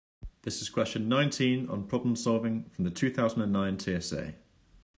This is question 19 on problem solving from the 2009 TSA.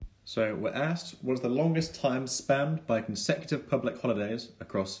 So we're asked, what is the longest time spanned by consecutive public holidays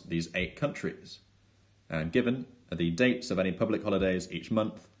across these 8 countries? And given are the dates of any public holidays each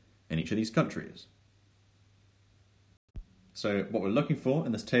month in each of these countries. So what we're looking for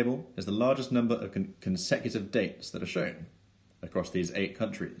in this table is the largest number of consecutive dates that are shown across these 8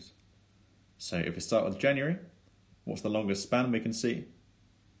 countries. So if we start with January, what's the longest span we can see?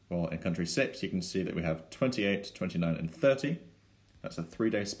 Well, in country 6, you can see that we have 28, 29, and 30. That's a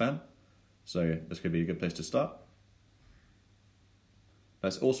 3-day span. So this could be a good place to start.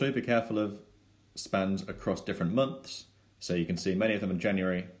 Let's also be careful of spans across different months. So you can see many of them in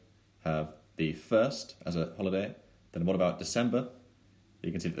January have the 1st as a holiday. Then what about December?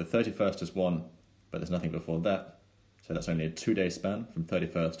 You can see that the 31st is one, but there's nothing before that. So that's only a 2-day span from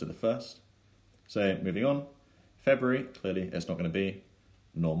 31st to the 1st. So moving on, February, clearly it's not going to be,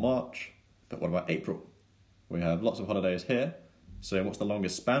 nor March. But what about April? We have lots of holidays here. So what's the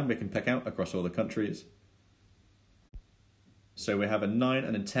longest span we can pick out across all the countries? So we have a 9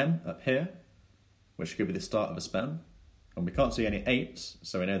 and a 10 up here, which could be the start of a span. And we can't see any 8s,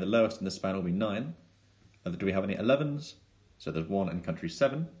 so we know the lowest in the span will be 9. Do we have any 11s? So there's 1 in country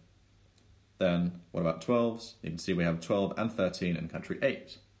 7. Then what about 12s? You can see we have 12 and 13 in country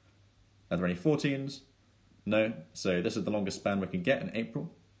 8. Are there any 14s? No. So this is the longest span we can get in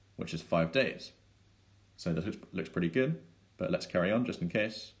April, which is 5 days. So this looks pretty good, but let's carry on just in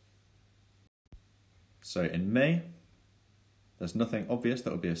case. So in May, there's nothing obvious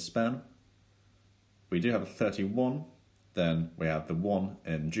that would be a span. We do have a 31, then we have the 1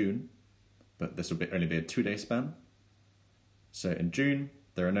 in June, but this will only be a 2-day span. So in June,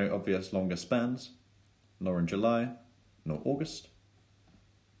 there are no obvious longer spans, nor in July, nor August.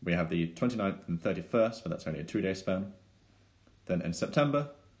 We have the 29th and 31st, but that's only a 2-day span. Then in September,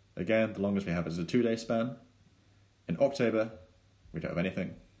 again, the longest we have is a 2-day span. In October, we don't have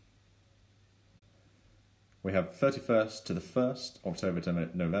anything. We have 31st to the 1st, October to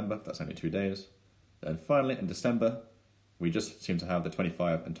November, that's only 2 days. Then finally, in December, we just seem to have the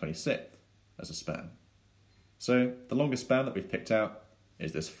 25th and 26th as a span. So the longest span that we've picked out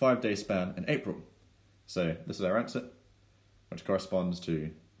is this 5-day span in April. So this is our answer, which corresponds to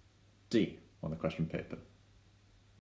D on the question paper.